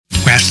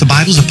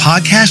Bible is a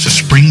podcast of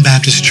Spring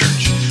Baptist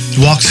Church. It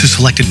walks through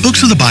selected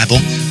books of the Bible,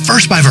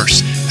 verse by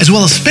verse, as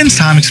well as spends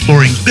time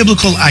exploring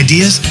biblical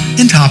ideas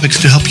and topics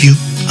to help you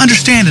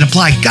understand and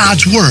apply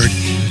God's Word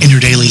in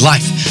your daily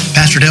life.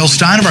 Pastor Dale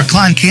Stein of our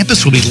Klein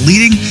campus will be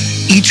leading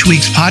each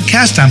week's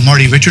podcast. I'm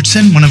Marty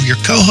Richardson, one of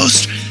your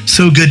co-hosts.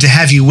 So good to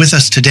have you with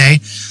us today.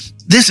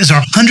 This is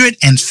our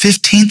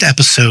 115th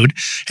episode,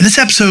 and this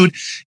episode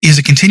is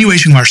a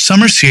continuation of our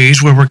summer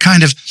series where we're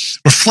kind of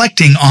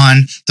reflecting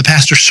on the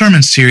pastor's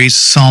sermon series,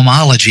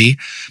 Psalmology,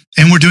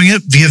 and we're doing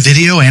it via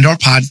video and our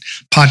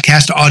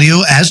podcast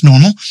audio as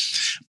normal.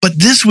 But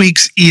this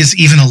week's is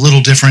even a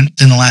little different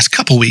than the last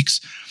couple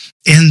weeks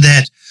in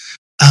that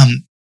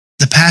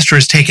the pastor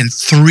has taken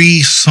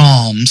 3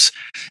 Psalms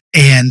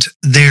and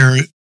their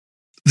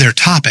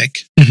topic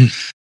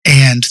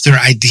and their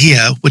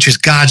idea, which is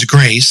God's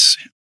grace,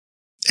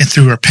 and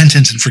through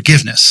repentance and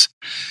forgiveness.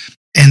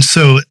 And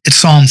so it's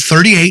Psalm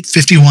 38,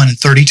 51, and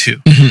 32.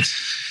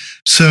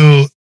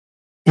 So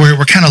we're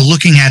kind of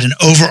looking at an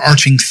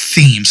overarching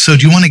theme. So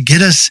do you want to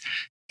get us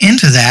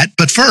into that?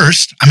 But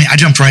first, I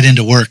jumped right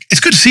into work.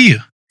 It's good to see you.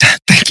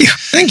 Thank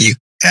you.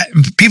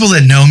 People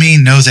that know me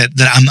know that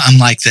I'm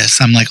like this.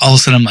 I'm like, all of a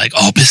sudden I'm like,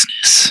 all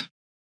business.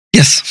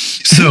 Yes.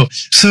 So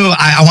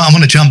I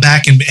want to jump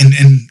back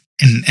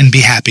and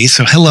be happy.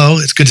 So hello,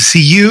 it's good to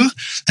see you.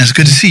 And it's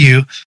good to see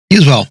you. You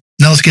as well.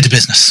 Now let's get to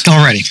business.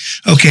 Alrighty.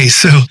 Okay,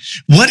 so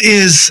what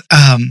is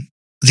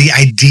the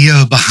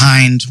idea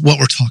behind what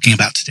we're talking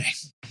about today?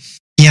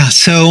 Yeah,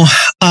 so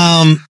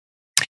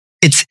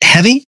it's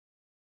heavy,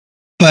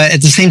 but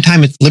at the same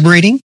time, it's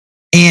liberating.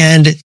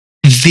 And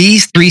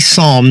these 3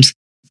 Psalms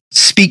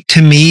speak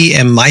to me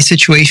and my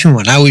situation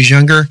when I was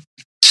younger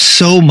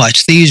so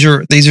much. These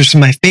are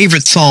some of my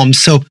favorite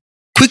Psalms. So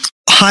quick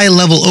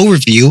high-level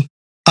overview.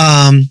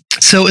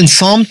 So in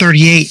Psalm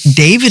 38,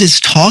 David is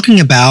talking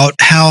about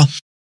how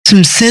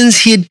some sins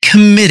he had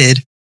committed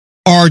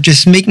are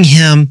just making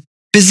him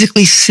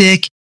physically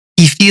sick.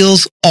 He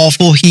feels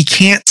awful. He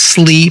can't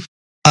sleep.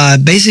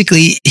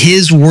 Basically,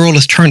 his world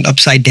is turned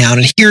upside down.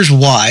 And here's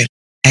why.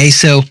 Okay,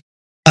 so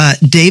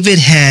David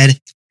had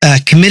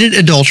committed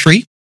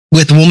adultery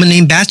with a woman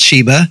named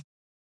Bathsheba.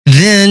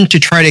 Then to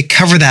try to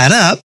cover that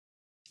up,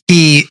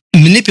 he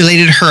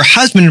manipulated her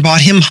husband and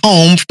brought him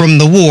home from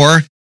the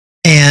war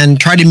and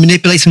tried to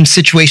manipulate some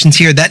situations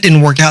here. That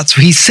didn't work out.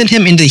 So he sent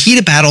him into the heat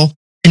of battle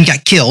and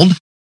got killed.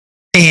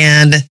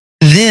 And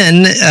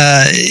then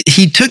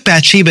he took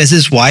Bathsheba as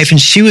his wife, and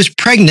she was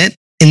pregnant,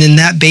 and then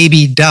that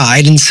baby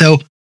died. And so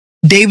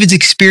David's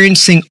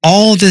experiencing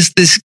all this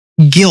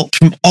guilt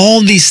from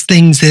all these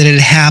things that had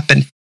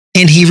happened,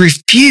 and he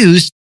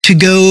refused to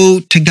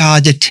go to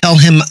God to tell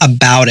him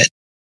about it.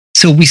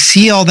 So we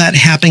see all that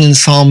happening in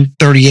Psalm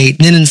 38.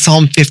 And then in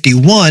Psalm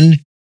 51,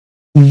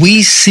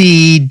 we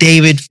see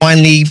David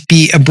finally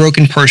be a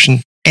broken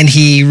person. And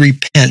he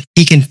repents.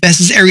 He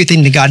confesses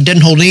everything to God,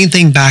 doesn't hold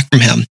anything back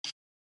from him.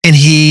 And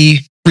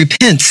he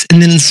repents.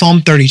 And then in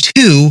Psalm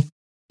 32,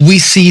 we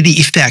see the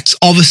effects.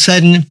 All of a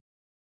sudden,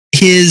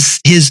 his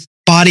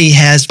body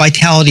has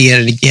vitality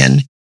in it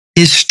again.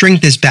 His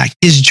strength is back.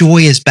 His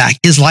joy is back.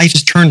 His life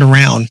is turned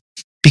around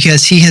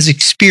because he has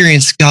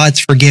experienced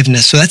God's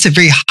forgiveness. So that's a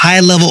very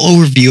high-level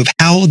overview of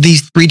how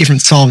these 3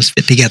 different Psalms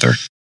fit together.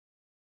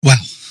 Wow.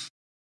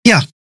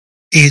 Yeah.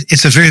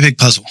 It's a very big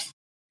puzzle.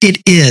 It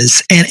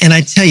is. And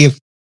I tell you,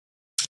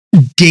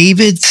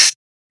 David's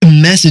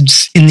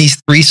message in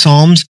these 3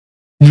 Psalms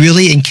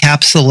really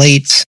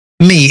encapsulates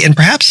me and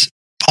perhaps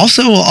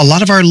also a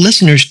lot of our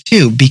listeners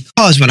too,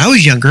 because when I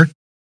was younger,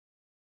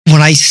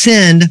 when I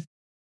sinned,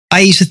 I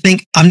used to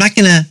think, I'm not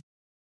going to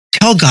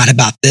tell God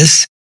about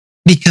this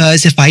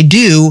because if I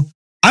do,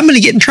 I'm going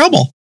to get in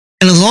trouble.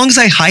 And as long as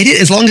I hide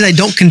it, as long as I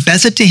don't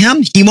confess it to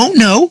him, he won't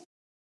know,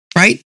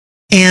 right?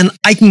 And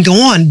I can go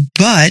on.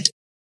 But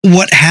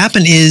what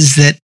happened is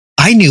that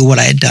I knew what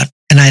I had done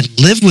and I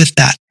lived with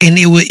that. And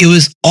it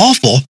was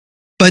awful.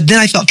 But then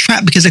I felt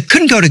trapped because I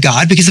couldn't go to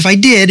God, because if I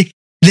did,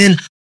 then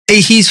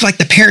he's like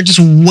the parent just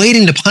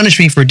waiting to punish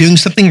me for doing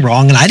something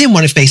wrong. And I didn't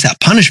want to face that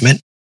punishment.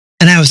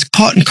 And I was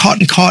caught.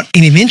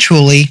 And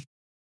eventually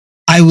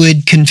I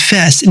would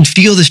confess and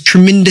feel this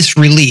tremendous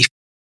relief.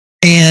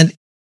 And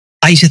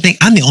I used to think,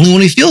 I'm the only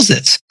one who feels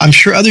this. I'm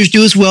sure others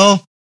do as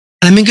well.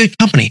 And I'm in good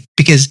company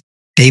because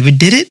David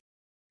did it.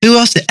 Who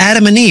else did?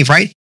 Adam and Eve,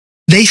 right?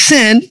 They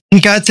sinned,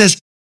 and God says,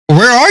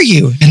 where are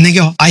you? And they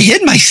go, I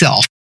hid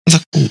myself. I was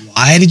like,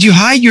 why did you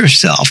hide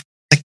yourself?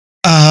 Like,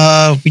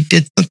 we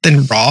did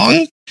something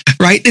wrong,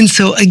 right? And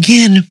so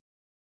again,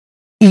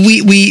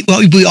 we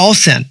all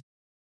sin,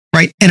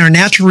 right? And our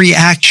natural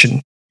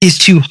reaction is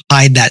to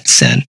hide that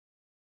sin.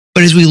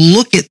 But as we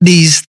look at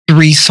these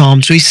 3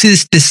 Psalms, we see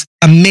this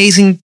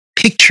amazing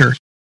picture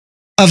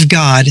of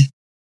God.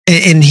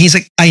 And he's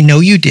like, I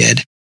know you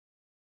did.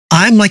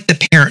 I'm like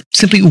the parent,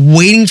 simply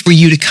waiting for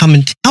you to come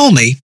and tell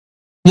me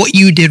what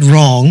you did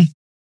wrong,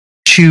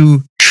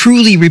 to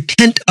truly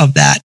repent of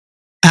that.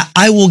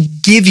 I will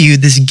give you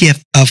this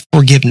gift of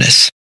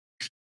forgiveness.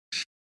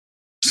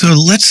 So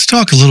let's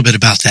talk a little bit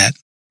about that,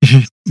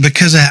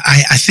 because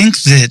I think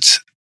that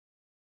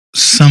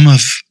some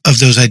of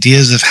those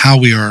ideas of how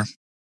we are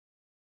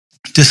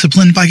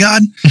disciplined by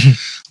God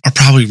are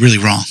probably really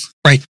wrong.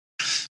 Right.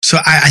 So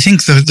I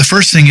think the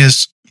first thing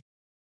is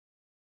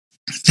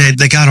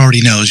that God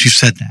already knows. You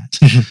said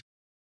that.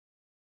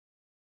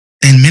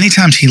 And many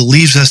times he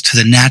leaves us to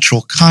the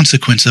natural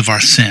consequence of our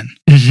sin.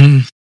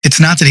 It's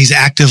not that he's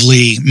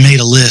actively made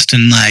a list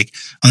and like,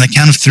 on the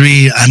count of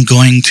 3, I'm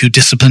going to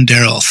discipline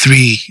Daryl.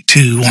 3,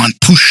 2, 1,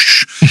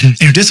 push.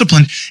 And you're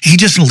disciplined. He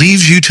just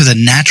leaves you to the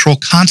natural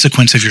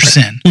consequence of your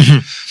sin.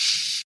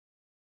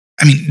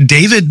 I mean,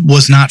 David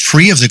was not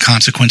free of the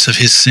consequence of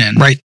his sin.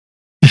 Right.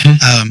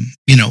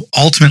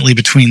 Ultimately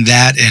between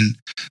that and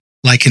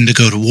likened to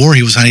go to war,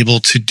 he was unable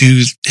to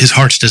do his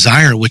heart's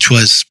desire, which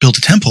was build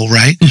a temple,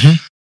 right?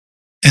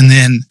 And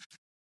then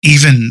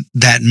even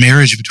that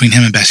marriage between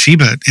him and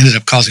Bathsheba ended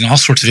up causing all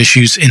sorts of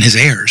issues in his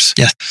heirs.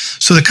 Yes.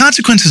 So the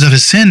consequences of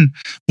his sin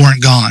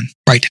weren't gone.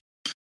 Right.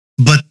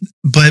 But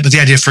the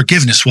idea of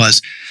forgiveness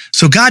was.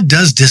 So God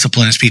does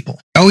discipline his people.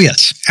 Oh,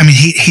 yes. I mean,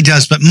 he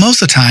does. But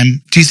most of the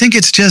time, do you think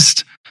it's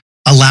just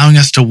allowing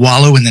us to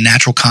wallow in the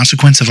natural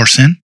consequence of our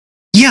sin?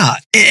 Yeah.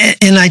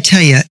 And I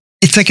tell you,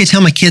 it's like I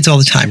tell my kids all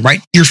the time,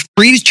 right? You're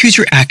free to choose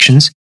your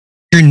actions.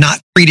 You're not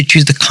free to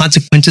choose the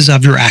consequences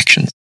of your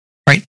actions,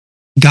 right?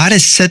 God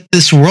has set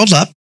this world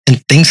up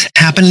and things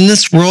happen in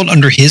this world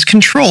under his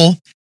control.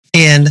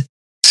 And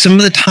some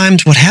of the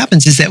times what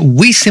happens is that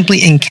we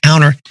simply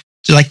encounter,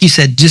 like you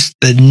said, just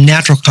the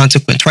natural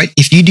consequence, right?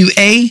 If you do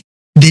A,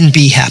 then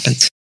B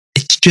happens.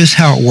 It's just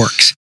how it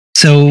works.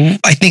 So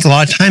I think a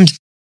lot of times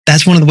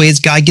that's one of the ways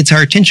God gets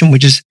our attention,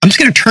 which is, I'm just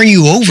going to turn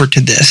you over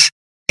to this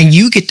and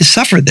you get to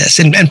suffer this.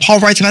 And Paul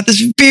writes about this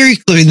very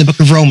clearly in the book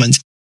of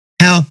Romans,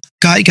 how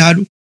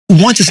God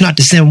wants us not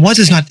to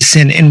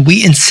sin, and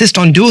we insist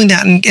on doing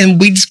that. And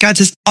God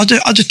says,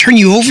 I'll just turn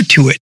you over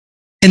to it.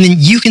 And then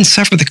you can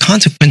suffer the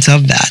consequence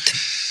of that.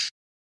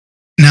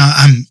 Now,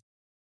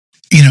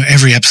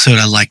 every episode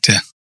I like to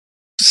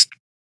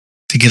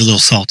get a little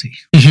salty.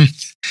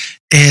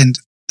 And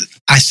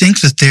I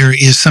think that there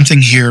is something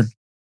here,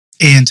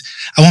 and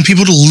I want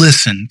people to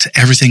listen to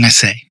everything I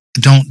say.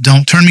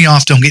 Don't turn me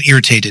off. Don't get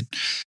irritated.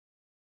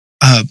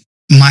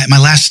 My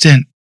last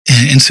stint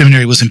in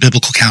seminary was in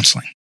biblical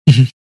counseling.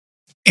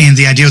 And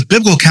the idea of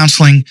biblical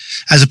counseling,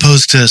 as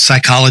opposed to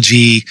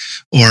psychology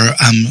or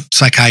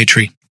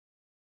psychiatry,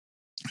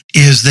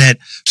 is that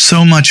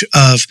so much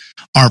of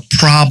our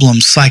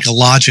problems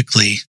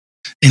psychologically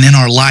and in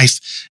our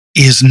life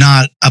is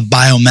not a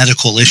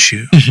biomedical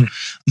issue,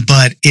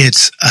 but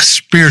it's a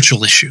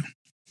spiritual issue.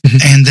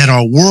 And that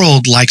our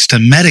world likes to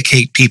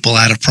medicate people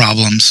out of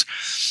problems,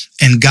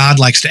 and God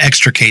likes to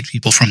extricate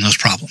people from those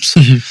problems.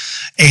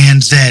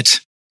 And that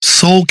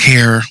soul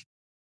care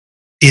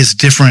is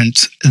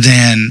different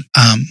than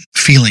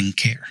feeling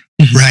care,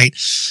 right?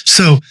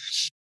 So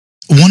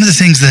one of the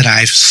things that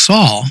I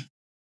saw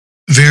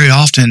very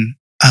often,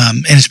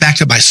 and it's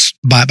backed up by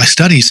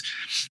studies,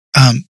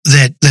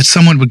 that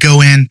someone would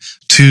go in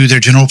to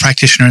their general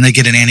practitioner and they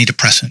get an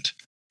antidepressant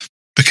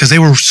because they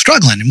were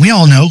struggling. And we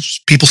all know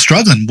people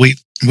struggling.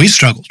 We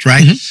struggled,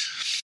 right?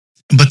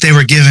 But they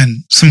were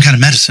given some kind of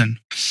medicine,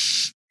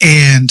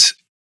 and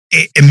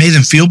it made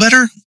them feel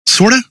better,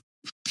 sort of,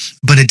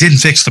 but it didn't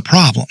fix the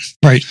problem.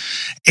 Right.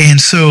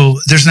 And so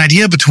there's an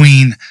idea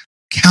between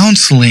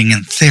counseling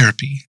and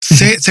therapy.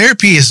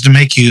 Therapy is to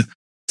make you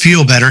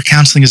feel better.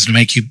 Counseling is to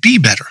make you be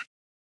better.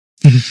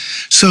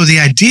 So the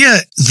idea,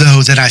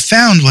 though, that I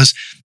found was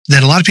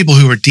that a lot of people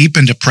who are deep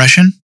in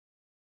depression,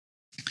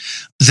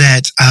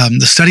 that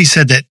the study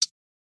said that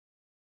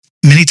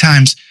many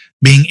times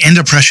being in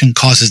depression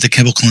causes the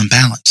chemical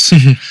imbalance.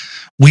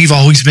 We've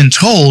always been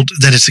told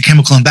that it's the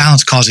chemical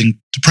imbalance causing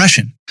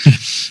depression.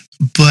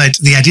 But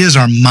the idea is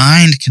our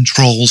mind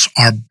controls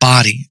our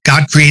body.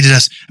 God created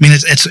us. I mean,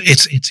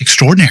 it's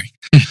extraordinary.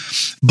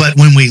 But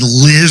when we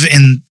live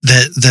in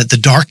the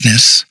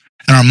darkness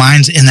and our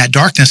mind's in that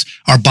darkness,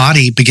 our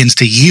body begins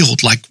to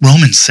yield, like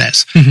Romans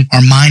says.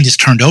 Our mind is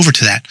turned over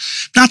to that.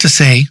 Not to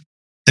say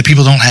that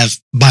people don't have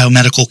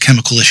biomedical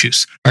chemical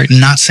issues. Right?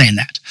 Not saying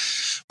that.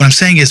 What I'm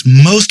saying is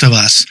most of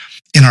us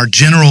in our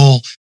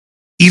general,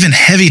 even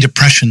heavy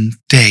depression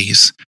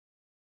days,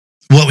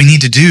 what we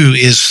need to do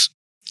is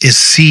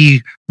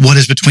see what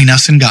is between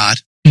us and God,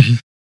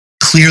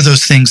 clear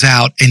those things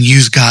out, and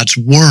use God's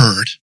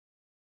word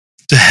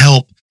to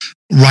help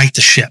right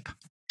the ship.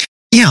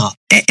 Yeah.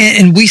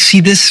 And we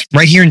see this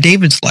right here in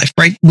David's life,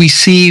 right? We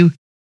see,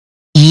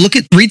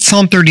 read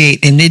Psalm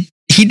 38, and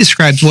he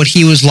describes what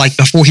he was like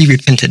before he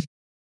repented.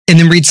 And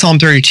then read Psalm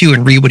 32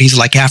 and read what he's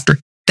like after.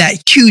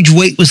 That huge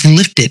weight was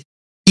lifted.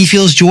 He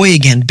feels joy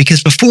again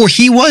because before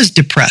he was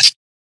depressed,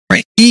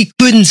 right? He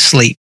couldn't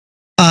sleep.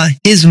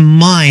 His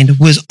mind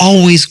was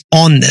always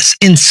on this.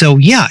 And so,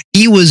 yeah,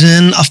 he was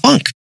in a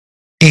funk,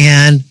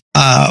 and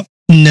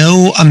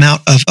no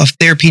amount of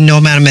therapy, no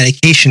amount of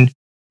medication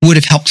would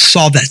have helped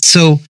solve that.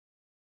 So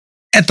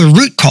at the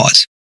root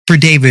cause for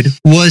David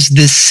was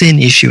this sin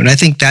issue. And I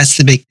think that's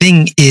the big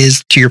thing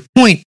is, to your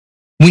point,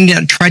 we need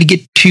to try to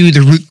get to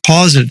the root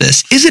cause of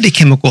this. Is it a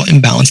chemical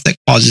imbalance that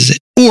causes it?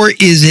 Or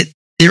is it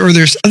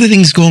there's other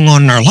things going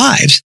on in our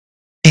lives.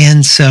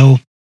 And so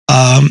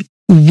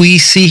we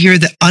see here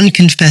that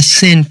unconfessed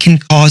sin can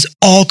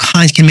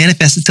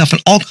manifest itself in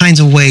all kinds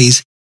of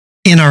ways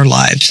in our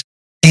lives.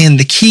 And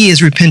the key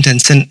is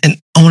repentance. And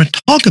I want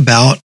to talk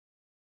about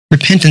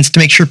repentance to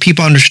make sure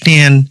people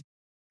understand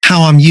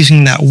how I'm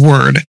using that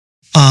word.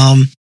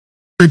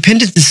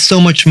 Repentance is so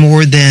much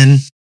more than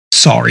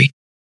sorry,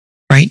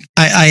 right?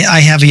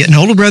 I have an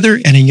older brother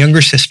and a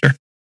younger sister,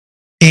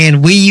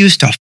 and we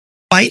used to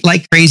fight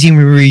like crazy when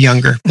we were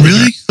younger.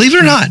 Really? Believe it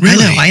or not.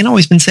 Really? I know. I ain't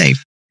always been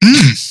saved.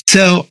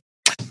 So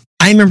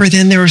I remember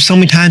then there were so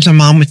many times my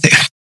mom would say,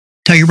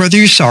 tell your brother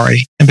you're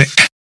sorry. And be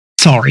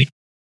sorry.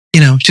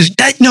 She's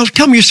no,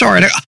 tell me you're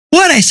sorry.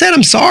 What? I said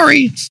I'm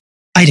sorry.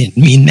 I didn't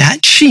mean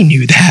that. She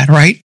knew that,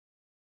 right?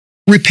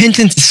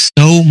 Repentance is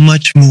so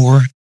much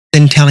more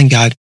than telling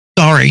God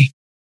sorry.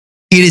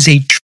 It is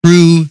a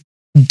true,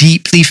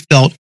 deeply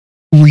felt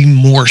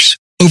remorse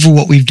over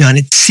what we've done.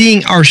 It's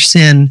seeing our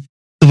sin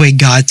the way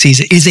God sees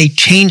it. It is a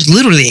change,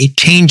 literally a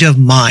change of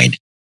mind.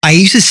 I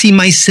used to see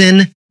my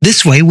sin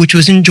this way, which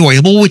was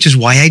enjoyable, which is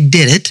why I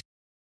did it.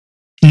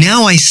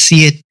 Now I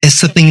see it as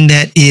something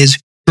that is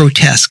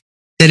grotesque,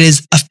 that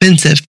is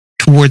offensive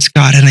towards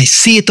God. And I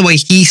see it the way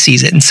He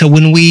sees it. And so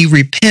when we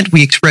repent,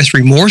 we express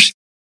remorse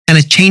and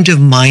a change of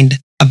mind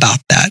about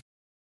that.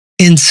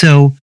 And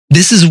so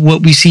this is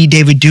what we see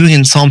David doing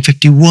in Psalm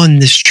 51,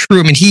 this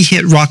true, he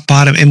hit rock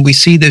bottom, and we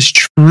see this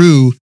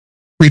true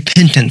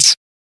repentance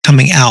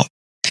coming out.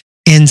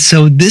 And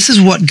so this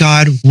is what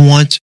God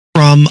wants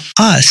from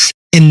us.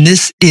 And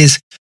this is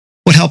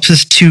what helps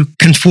us to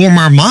conform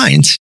our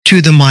minds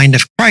to the mind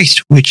of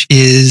Christ, which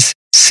is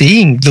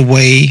seeing the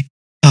way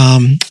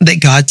that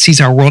God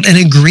sees our world and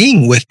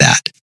agreeing with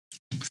that.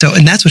 So,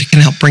 and that's what can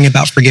help bring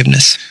about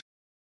forgiveness.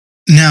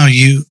 Now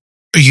you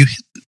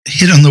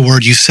hit on the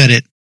word, you said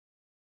it,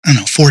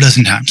 4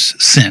 dozen times,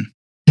 sin.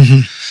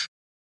 Mm-hmm.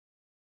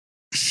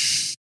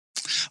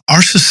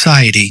 Our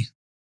society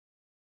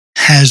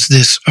has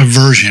this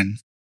aversion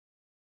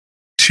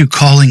to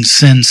calling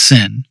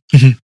sin,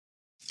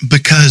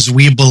 because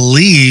we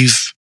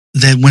believe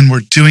that when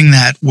we're doing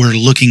that, we're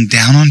looking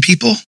down on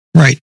people.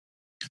 Right.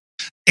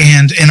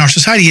 And in our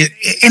society,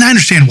 and I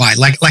understand why,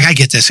 like I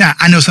get this.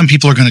 I know some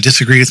people are going to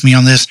disagree with me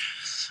on this.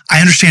 I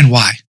understand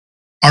why.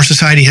 Our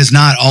society has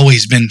not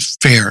always been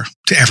fair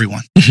to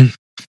everyone. Mm-hmm.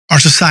 Our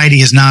society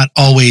has not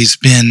always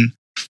been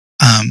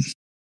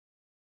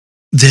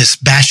this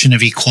bastion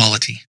of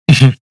equality.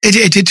 Mm-hmm.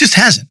 It just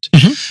hasn't.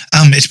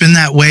 Mm-hmm. It's been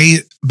that way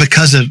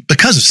because of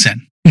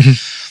sin.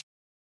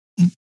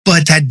 Mm-hmm.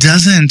 But that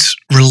doesn't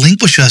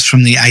relinquish us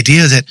from the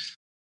idea that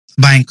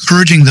by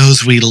encouraging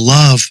those we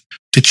love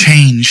to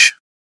change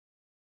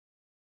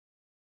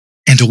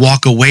and to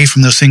walk away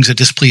from those things that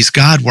displease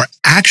God,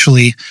 that's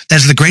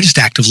the greatest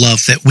act of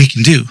love that we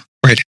can do.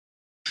 Right.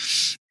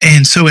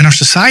 And so in our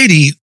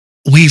society,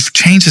 we've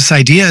changed this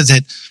idea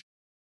that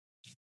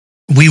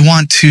we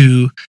want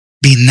to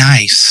be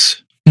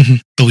nice, mm-hmm.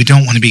 but we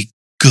don't want to be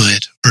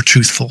good or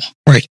truthful.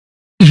 Right.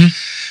 Mm-hmm.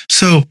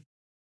 So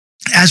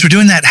as we're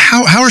doing that,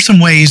 how are some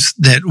ways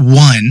that,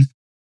 one,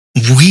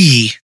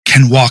 we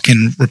can walk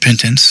in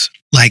repentance?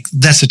 Like,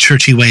 that's a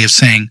churchy way of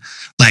saying,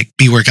 like,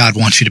 be where God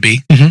wants you to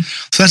be. Mm-hmm.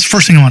 So that's the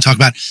first thing I want to talk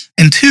about.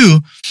 And two,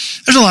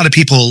 there's a lot of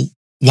people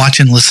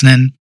watching,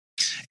 listening,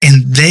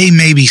 and they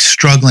may be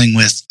struggling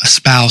with a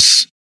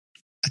spouse,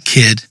 a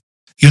kid.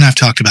 You and I have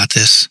talked about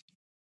this.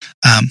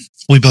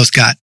 We both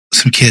got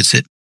some kids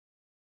that,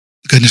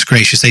 goodness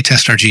gracious, they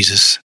test our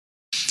Jesus,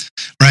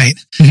 right?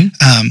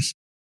 Mm-hmm.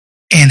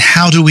 And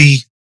how do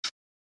we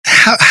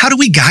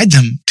guide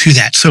them to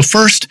that? So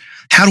first,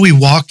 how do we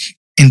walk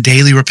in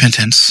daily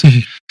repentance? Mm-hmm.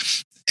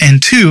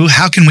 And two,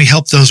 how can we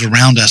help those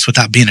around us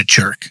without being a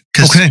jerk?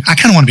 Because I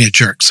kind of want to be a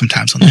jerk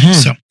sometimes on that. Mm-hmm.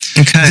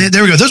 So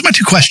there we go. Those are my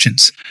two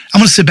questions. I'm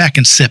going to sit back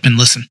and sip and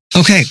listen.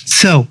 Okay.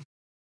 So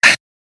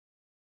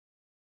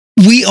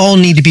we all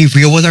need to be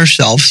real with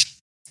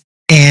ourselves,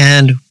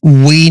 and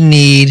we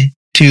need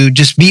to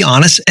just be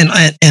honest. And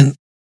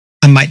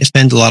I might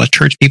offend a lot of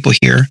church people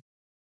here.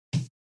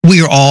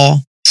 We are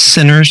all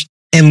sinners,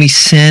 and we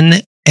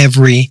sin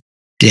every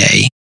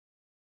day.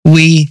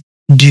 We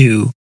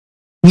do.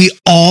 We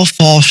all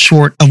fall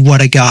short of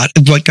what God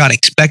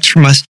expects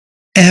from us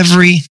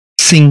every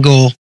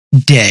single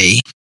day.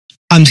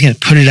 I'm just going to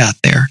put it out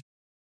there.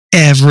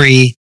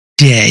 Every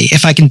day.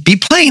 If I can be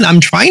plain, I'm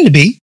trying to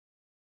be.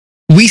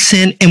 We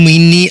sin,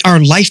 and our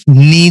life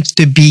needs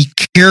to be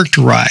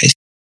characterized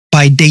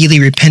by daily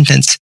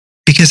repentance.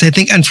 Because I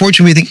think,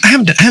 unfortunately, we think, I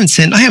haven't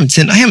sinned.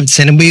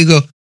 And we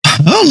go,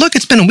 oh, look,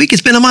 it's been a week,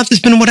 it's been a month,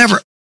 it's been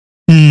whatever.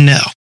 No,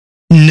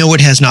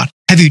 it has not.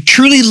 Have you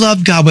truly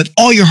loved God with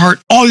all your heart,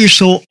 all your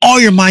soul, all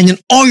your mind, and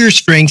all your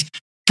strength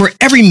for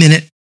every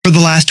minute for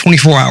the last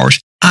 24 hours?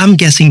 I'm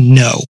guessing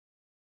no.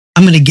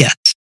 I'm going to guess.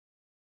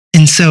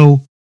 And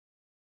so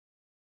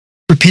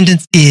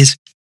repentance is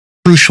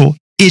crucial.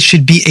 It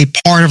should be a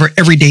part of our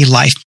everyday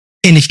life.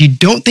 And if you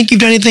don't think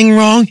you've done anything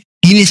wrong,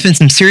 you need to spend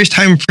some serious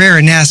time in prayer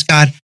and ask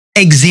God,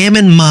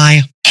 examine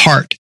my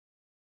heart.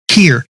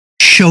 Here,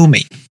 show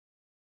me.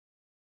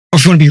 or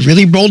if you want to be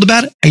really bold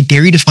about it, I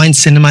dare you to find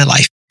sin in my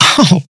life.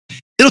 Oh,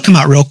 it'll come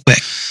out real quick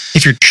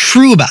if you're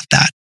true about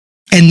that.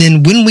 And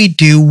then when we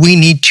do, we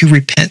need to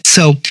repent.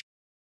 So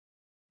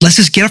let's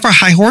just get off our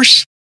high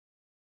horse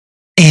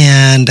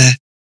and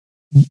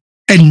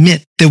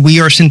admit that we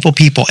are sinful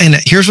people. And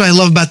here's what I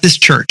love about this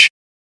church.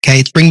 Okay,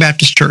 it's Spring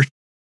Baptist Church.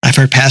 I've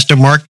heard Pastor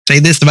Mark say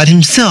this about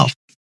himself.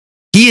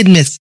 He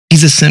admits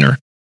he's a sinner.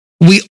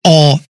 We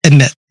all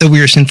admit that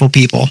we are sinful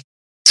people.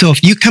 So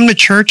if you come to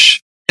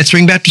church at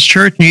Spring Baptist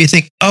Church and you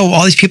think, oh,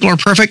 all these people are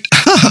perfect.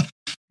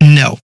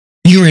 No,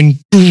 you're in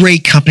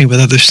great company with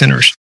other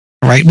sinners,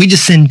 right? We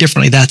just sin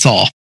differently, that's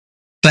all.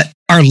 But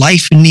our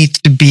life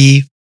needs to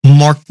be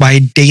marked by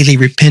daily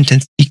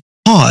repentance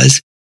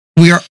because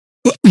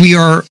we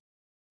are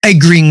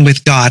agreeing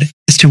with God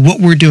as to what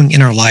we're doing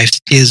in our lives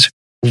is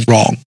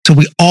wrong. So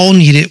we all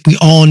need it. We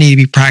all need to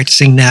be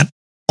practicing that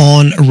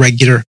on a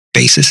regular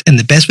basis. And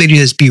the best way to do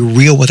this is be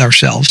real with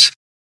ourselves.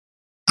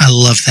 I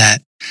love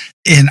that.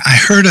 And I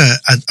heard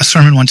a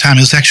sermon one time.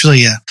 It was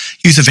actually a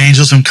youth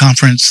evangelism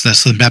conference that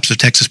Southern Baptist of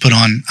Texas put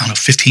on,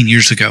 15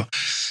 years ago.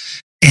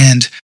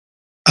 And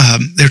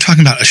they were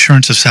talking about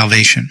assurance of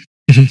salvation.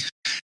 Mm-hmm.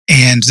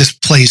 And this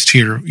plays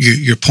to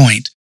your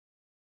point.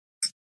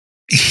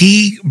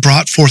 He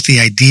brought forth the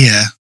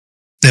idea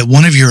that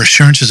one of your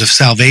assurances of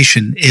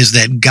salvation is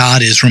that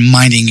God is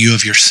reminding you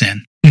of your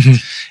sin. Mm-hmm.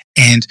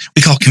 And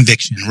we call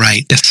conviction,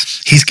 right?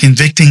 Yes. He's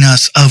convicting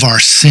us of our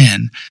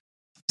sin,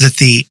 that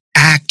the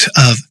act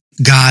of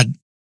God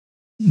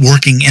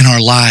working in our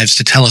lives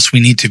to tell us we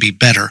need to be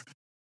better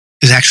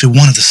is actually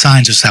one of the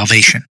signs of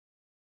salvation.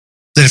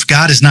 That if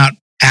God is not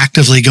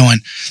actively going,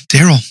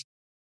 Daryl,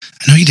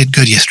 I know you did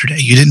good yesterday.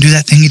 You didn't do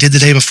that thing you did the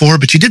day before,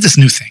 but you did this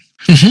new thing.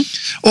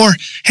 Mm-hmm. Or,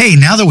 hey,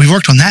 now that we've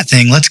worked on that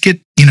thing, let's get,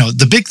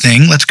 the big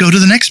thing. Let's go to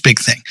the next big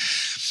thing.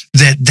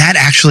 That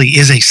actually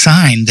is a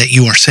sign that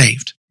you are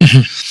saved.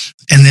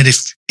 Mm-hmm. And that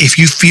if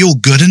you feel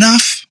good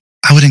enough,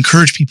 I would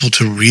encourage people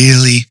to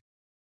really,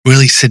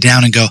 really sit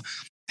down and go,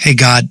 hey,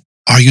 God,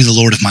 are you the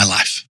Lord of my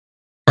life?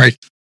 Right.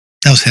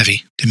 That was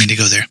heavy. Didn't mean to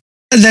go there.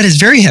 That is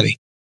very heavy,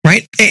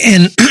 right?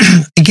 And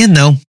again,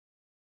 though,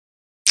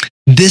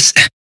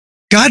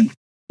 God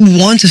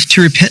wants us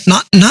to repent,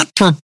 not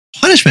for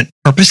punishment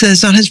purpose.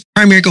 That's not his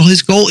primary goal.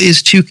 His goal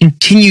is to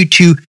continue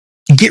to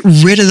get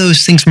rid of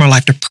those things from our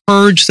life, to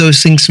purge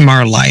those things from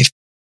our life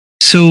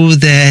so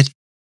that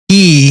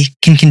he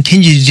can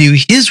continue to do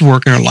his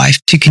work in our life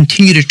to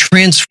continue to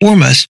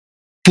transform us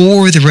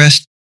for the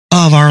rest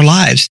of our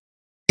lives.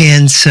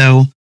 And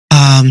so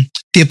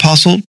the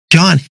Apostle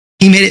John,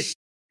 he made it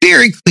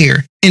very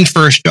clear in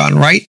 1 John,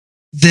 right?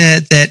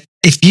 That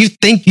if you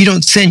think you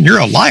don't sin, you're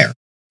a liar,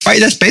 right?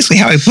 That's basically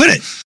how he put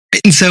it.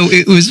 And so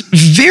it was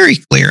very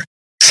clear.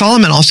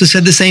 Solomon also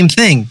said the same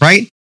thing,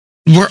 right?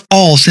 We're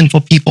all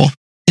sinful people.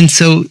 And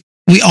so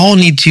we all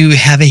need to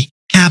have a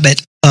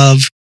habit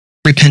of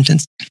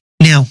repentance.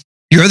 Now,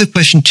 your other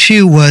question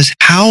too was,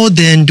 how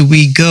then do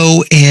we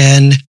go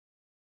and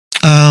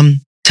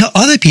tell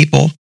other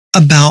people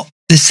about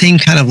the same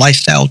kind of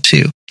lifestyle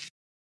too?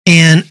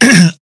 And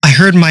I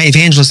heard my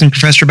evangelism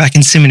professor back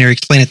in seminary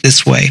explain it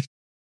this way.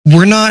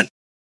 We're not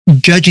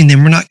judging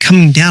them. We're not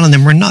coming down on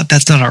them.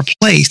 That's not our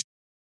place.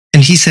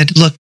 And he said,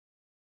 look,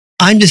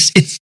 I'm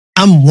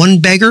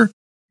one beggar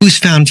who's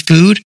found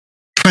food,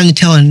 trying to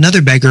tell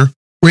another beggar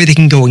where they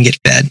can go and get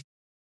fed,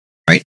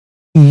 right?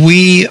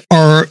 We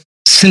are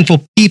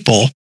sinful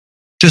people,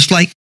 just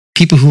like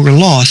people who are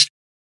lost.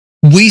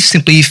 We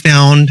simply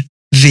found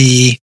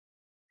the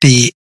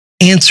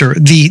answer,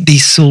 the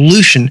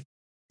solution,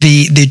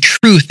 the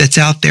truth that's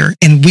out there.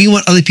 And we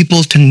want other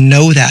people to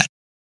know that.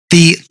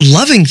 The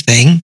loving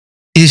thing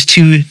is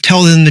to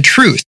tell them the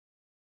truth,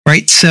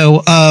 right?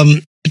 So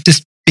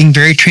just being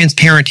very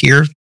transparent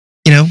here,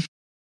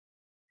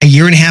 a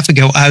year and a half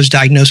ago, I was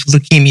diagnosed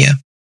with leukemia.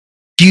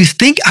 Do you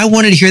think I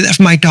wanted to hear that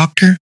from my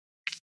doctor?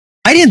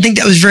 I didn't think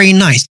that was very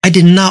nice. I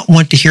did not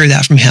want to hear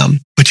that from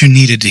him. But you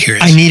needed to hear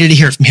it. I needed to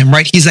hear it from him,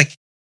 right? He's like,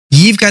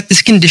 you've got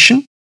this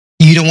condition.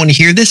 You don't want to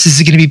hear this. This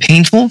is going to be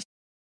painful,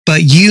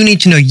 but you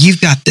need to know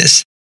you've got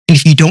this. And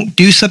if you don't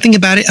do something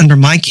about it under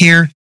my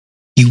care,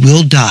 you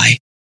will die.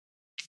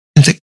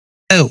 And it's like,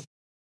 oh,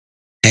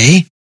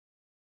 okay.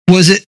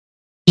 Was it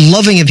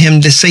loving of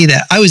him to say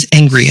that? I was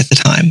angry at the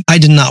time. I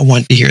did not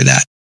want to hear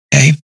that.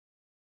 Okay.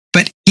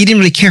 But he didn't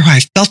really care how I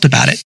felt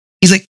about it.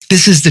 He's like,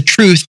 this is the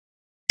truth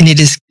and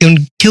it is going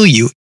to kill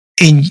you.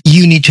 And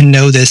you need to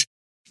know this,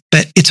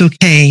 but it's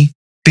okay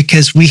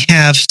because we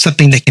have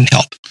something that can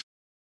help.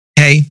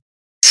 Okay.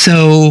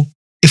 So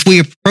if we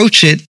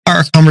approach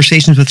our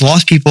conversations with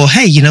lost people,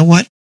 hey, you know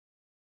what?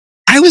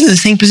 I was in the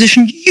same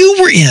position you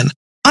were in.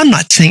 I'm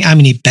not saying I'm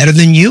any better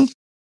than you.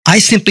 I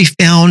simply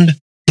found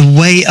the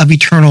way of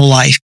eternal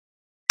life.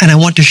 And I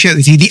want to share it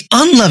with you. The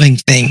unloving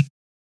thing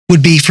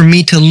would be for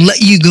me to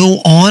let you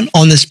go on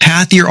this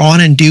path you're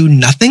on and do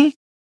nothing,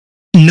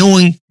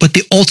 knowing what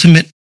the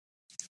ultimate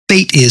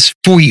fate is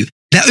for you.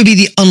 That would be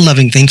the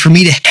unloving thing, for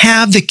me to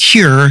have the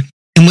cure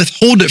and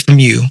withhold it from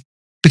you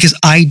because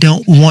I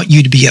don't want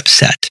you to be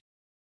upset.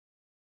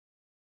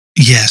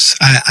 Yes,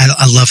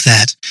 I love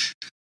that.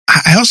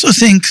 I also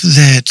think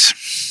that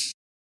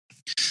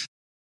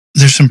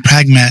there's some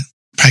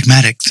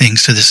pragmatic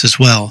things to this as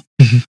well.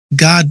 Mm-hmm.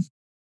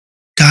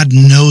 God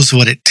knows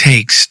what it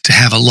takes to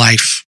have a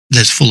life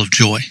that's full of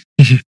joy.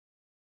 Mm-hmm.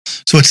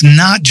 So it's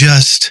not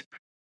just,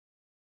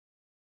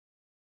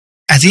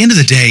 at the end of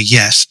the day,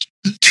 yes,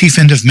 the chief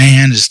end of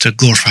man is to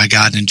glorify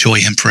God and enjoy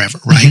him forever,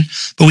 right?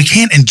 Mm-hmm. But we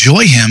can't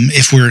enjoy him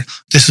if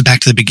this is back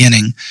to the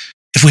beginning,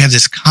 if we have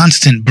this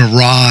constant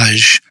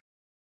barrage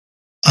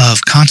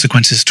of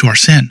consequences to our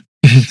sin.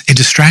 Mm-hmm. It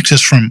distracts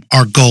us from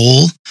our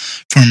goal,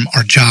 from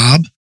our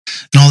job,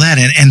 and all that.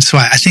 And so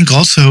I think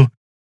also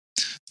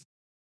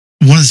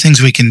one of the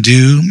things we can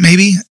do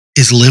maybe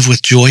is live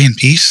with joy and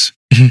peace.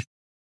 Mm-hmm.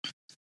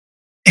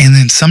 And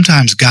then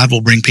sometimes God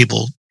will bring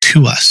people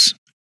to us.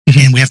 Mm-hmm.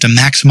 And we have to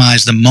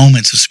maximize the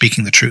moments of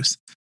speaking the truth.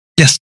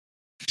 Yes.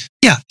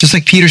 Yeah, just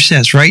like Peter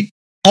says, right?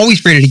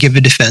 Always ready to give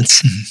a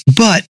defense,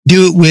 but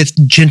do it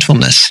with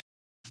gentleness.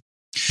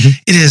 Mm-hmm.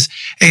 It is,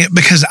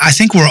 because I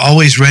think we're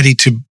always ready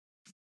to,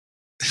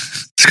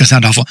 it's going to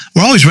sound awful,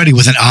 we're always ready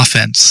with an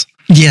offense.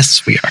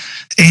 Yes, we are.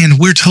 And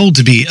we're told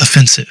to be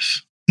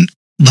offensive.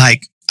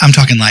 Like, I'm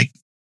talking like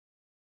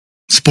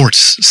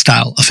sports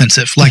style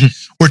offensive. Like,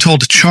 we're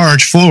told to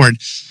charge forward,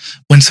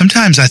 when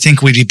sometimes I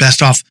think we'd be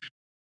best off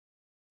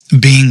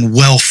being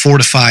well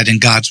fortified in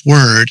God's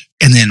word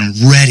and then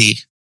ready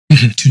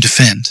to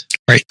defend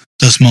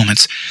those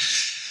moments.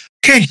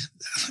 Okay,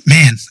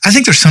 man, I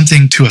think there's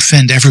something to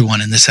offend everyone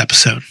in this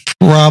episode.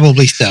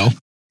 Probably so.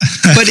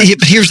 But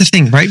here's the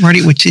thing, right,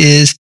 Marty, which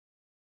is,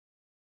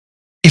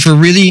 if we're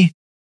really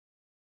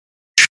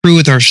true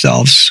with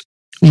ourselves,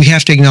 we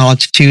have to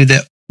acknowledge too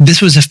that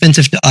this was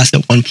offensive to us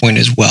at one point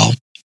as well.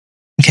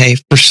 Okay,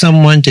 for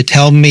someone to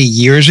tell me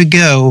years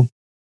ago,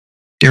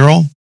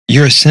 Daryl,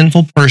 you're a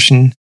sinful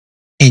person,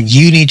 and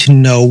you need to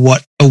know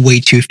what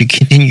awaits you if you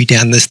continue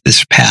down this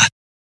path.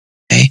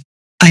 Okay?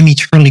 I'm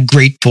eternally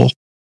grateful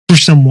for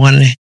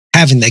someone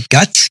having the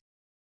guts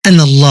and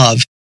the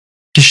love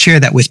to share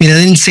that with me.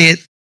 They didn't say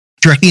it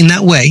directly in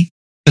that way,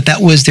 but that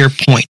was their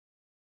point.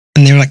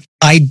 And they're like,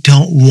 I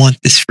don't want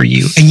this for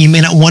you. And you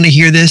may not want to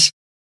hear this,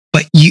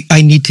 but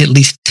I need to at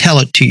least tell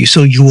it to you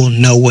so you will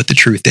know what the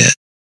truth is.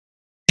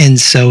 And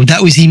so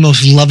that was the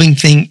most loving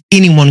thing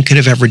anyone could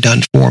have ever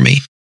done for me.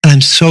 And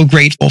I'm so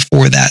grateful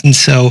for that. And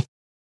so,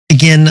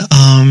 again,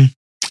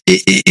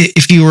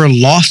 if you are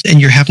lost and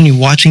you're happening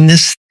watching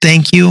this,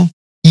 thank you.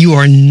 You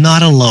are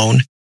not alone.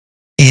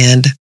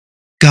 And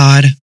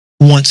God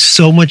wants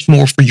so much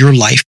more for your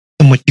life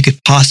than what you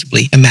could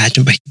possibly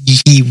imagine, but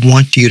he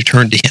wants you to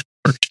turn to him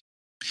first.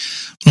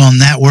 Well, on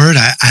that word,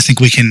 I think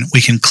we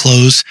can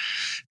close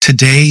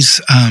today's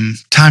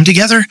time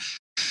together.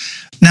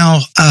 Now,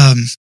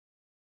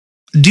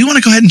 do you want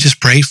to go ahead and just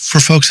pray for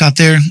folks out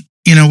there?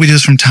 You know, we do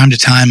this from time to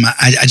time.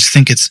 I just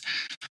think this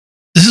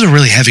is a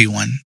really heavy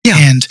one. Yeah.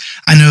 And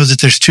I know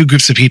that there's three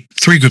groups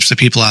of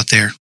people out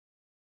there.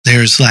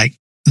 There's like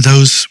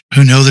those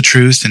who know the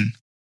truth and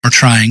are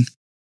trying.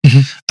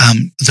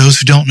 Mm-hmm. Those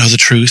who don't know the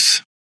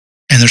truth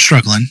and they're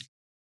struggling.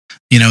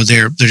 You know,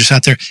 they're just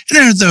out there. And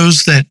there are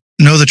those that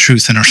know the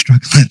truth and are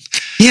struggling.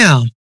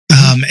 Yeah.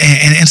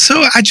 And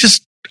so I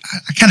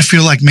kind of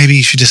feel like maybe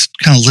you should just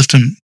kind of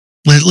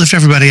lift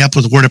everybody up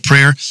with a word of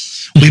prayer.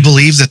 Mm-hmm. We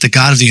believe that the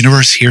God of the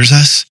universe hears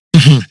us.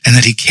 Mm-hmm. And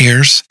that he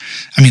cares.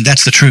 I mean,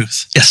 that's the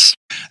truth. Yes.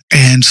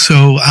 And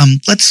so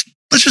let's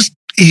just,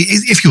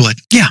 if you would,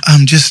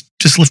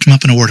 just lift him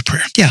up in a word of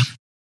prayer. Yeah.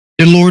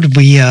 Dear Lord,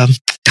 we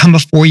come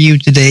before you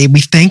today. We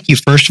thank you,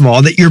 first of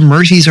all, that your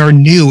mercies are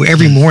new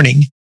every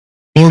morning.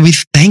 Lord, we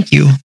thank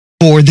you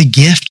for the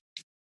gift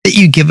that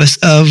you give us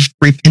of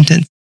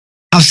repentance.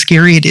 How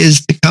scary it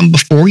is to come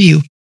before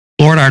you.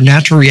 Lord, our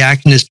natural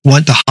reaction is to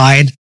want to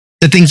hide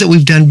the things that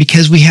we've done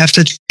because we have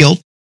such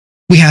guilt.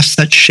 We have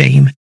such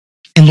shame.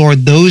 And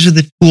Lord, those are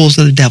the tools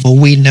of the devil.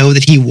 We know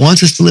that he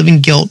wants us to live in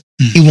guilt.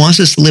 He wants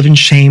us to live in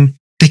shame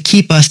to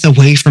keep us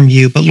away from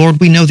you. But Lord,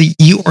 we know that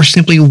you are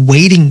simply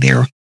waiting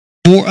there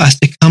for us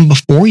to come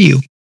before you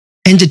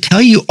and to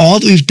tell you all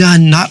that we've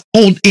done, not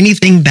hold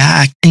anything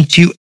back, and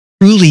to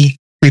truly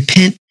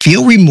repent,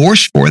 feel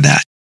remorse for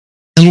that.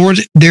 And Lord,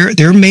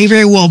 there may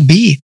very well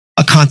be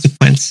a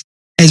consequence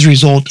as a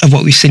result of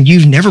what we sinned.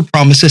 You've never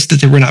promised us that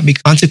there will not be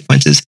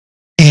consequences.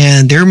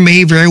 And there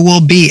may very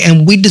well be,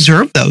 and we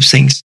deserve those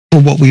things for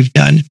what we've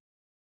done.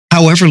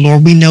 However,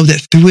 Lord, we know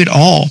that through it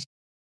all,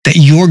 that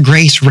your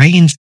grace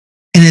reigns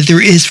and that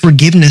there is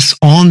forgiveness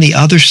on the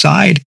other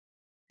side.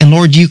 And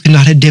Lord, you could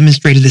not have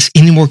demonstrated this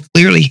any more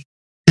clearly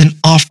than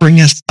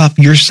offering us up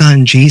your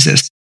son,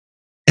 Jesus,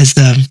 as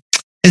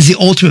the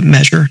ultimate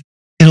measure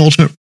and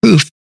ultimate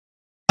proof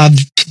of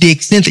to the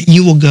extent that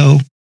you will go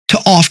to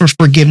offer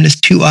forgiveness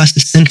to us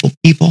as sinful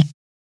people.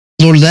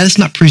 Lord, let us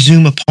not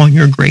presume upon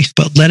your grace,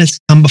 but let us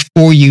come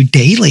before you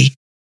daily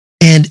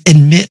and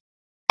admit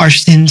our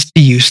sins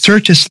to you.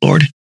 Search us,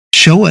 Lord.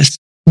 Show us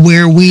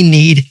where we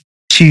need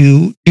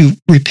to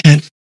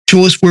repent.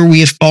 Show us where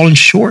we have fallen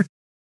short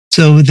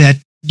so that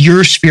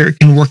your spirit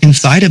can work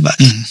inside of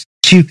us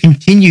to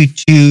continue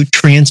to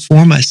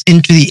transform us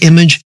into the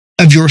image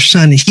of your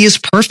son. He is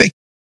perfect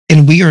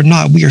and we are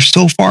not. We are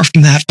so far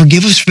from that.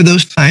 Forgive us for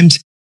those times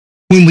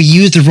when we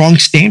use the wrong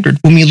standard,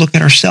 when we look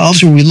at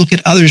ourselves, when we look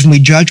at others, and we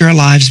judge our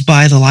lives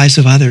by the lives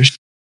of others.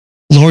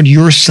 Lord,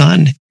 your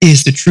Son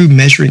is the true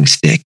measuring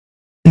stick.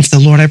 And so,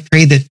 Lord, I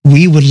pray that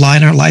we would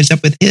line our lives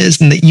up with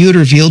his and that you would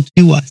reveal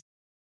to us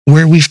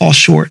where we fall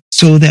short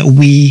so that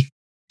we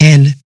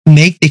can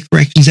make the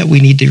corrections that we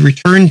need to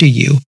return to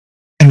you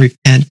and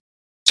repent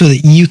so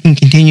that you can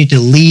continue to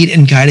lead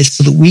and guide us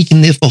so that we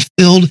can live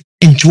fulfilled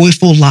and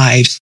joyful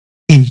lives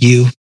in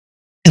you.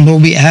 And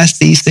Lord, we ask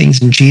these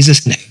things in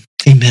Jesus' name.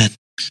 Amen.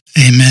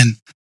 Amen.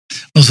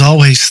 Well, as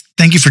always,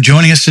 thank you for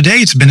joining us today.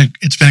 It's been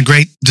a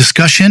great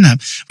discussion.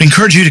 We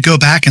encourage you to go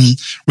back and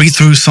read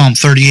through Psalm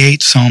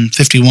 38, Psalm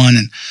 51,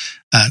 and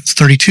it's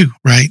 32,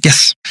 right?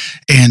 Yes.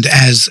 And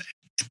as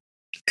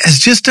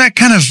just that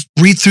kind of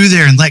read through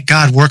there and let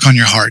God work on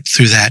your heart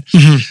through that.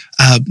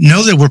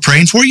 Know that we're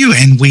praying for you,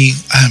 and we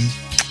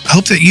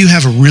hope that you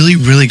have a really,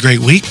 really great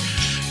week.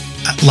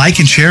 Like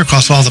and share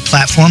across all the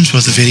platforms,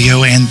 both the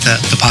video and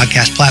the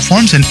podcast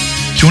platforms. And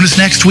join us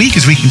next week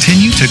as we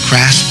continue to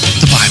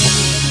grasp the Bible.